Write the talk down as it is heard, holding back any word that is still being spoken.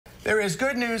There is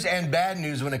good news and bad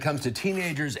news when it comes to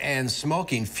teenagers and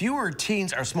smoking. Fewer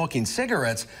teens are smoking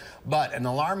cigarettes, but an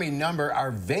alarming number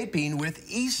are vaping with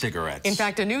e-cigarettes. In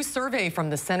fact, a new survey from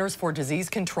the Centers for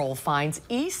Disease Control finds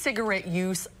e-cigarette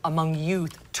use among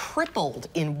youth tripled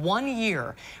in 1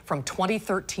 year from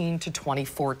 2013 to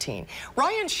 2014.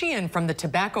 Ryan Sheahan from the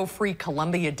Tobacco-Free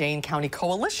Columbia-Dane County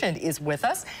Coalition is with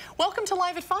us. Welcome to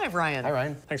Live at 5, Ryan. Hi,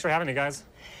 Ryan. Thanks for having me, guys.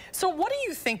 So what do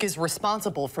you think is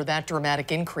responsible for that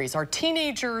dramatic increase? Are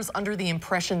teenagers under the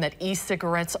impression that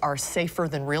e-cigarettes are safer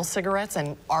than real cigarettes,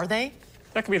 and are they?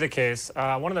 That could be the case.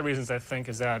 One of the reasons I think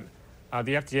is that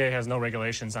the FDA has no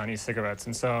regulations on e-cigarettes,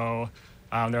 and so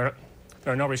there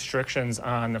are no restrictions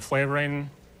on the flavoring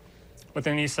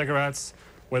within e-cigarettes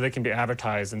where they can be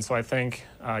advertised. And so I think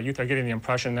youth are getting the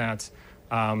impression that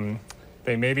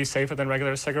they may be safer than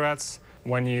regular cigarettes.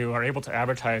 When you are able to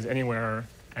advertise anywhere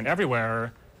and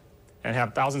everywhere and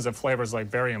have thousands of flavors like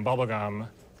berry and bubblegum,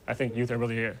 I think youth are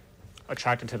really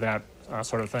attracted to that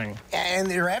sort of thing. And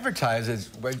they're advertised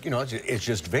as, well, you know, it's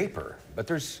just vapor, but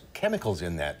there's chemicals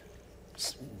in that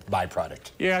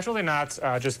byproduct. Yeah, it's really not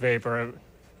just vapor.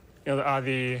 You know,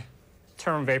 the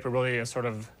term vapor really sort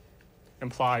of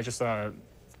implies just a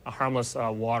harmless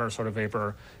water sort of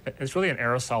vapor. It's really an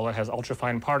aerosol that has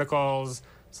ultrafine particles,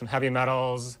 some heavy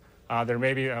metals. There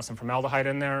may be some formaldehyde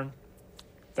in there.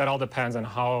 That all depends on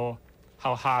how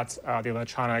hot the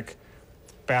electronic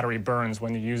battery burns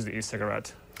when you use the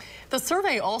e-cigarette. The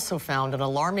survey also found an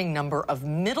alarming number of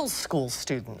middle school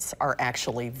students are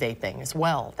actually vaping as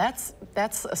well. That's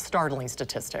a startling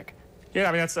statistic. Yeah,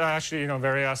 I mean, that's actually,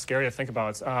 very scary to think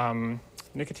about.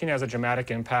 Nicotine has a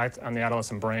dramatic impact on the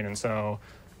adolescent brain, and so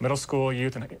middle school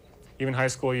youth and even high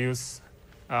school youth's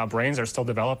brains are still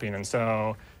developing, and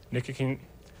so nicotine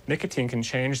can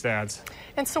change that.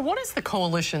 And so what is the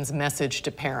coalition's message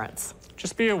to parents?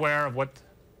 Just be aware of what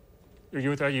your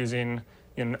youth are using.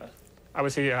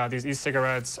 Obviously, these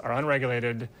e-cigarettes are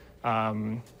unregulated.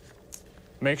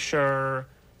 Make sure,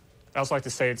 I also like to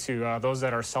say to those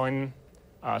that are selling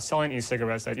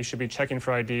e-cigarettes that you should be checking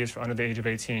for IDs for under the age of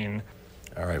 18.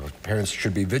 All right, well, parents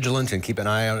should be vigilant and keep an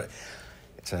eye out.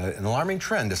 It's an alarming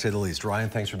trend, to say the least. Ryan,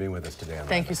 thanks for being with us today.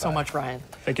 Thank you so much, Ryan.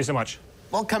 Thank you so much.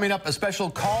 Well, coming up, a special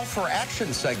call for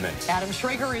action segment. Adam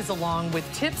Schrager is along with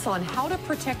tips on how to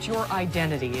protect your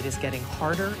identity. It is getting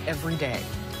harder every day.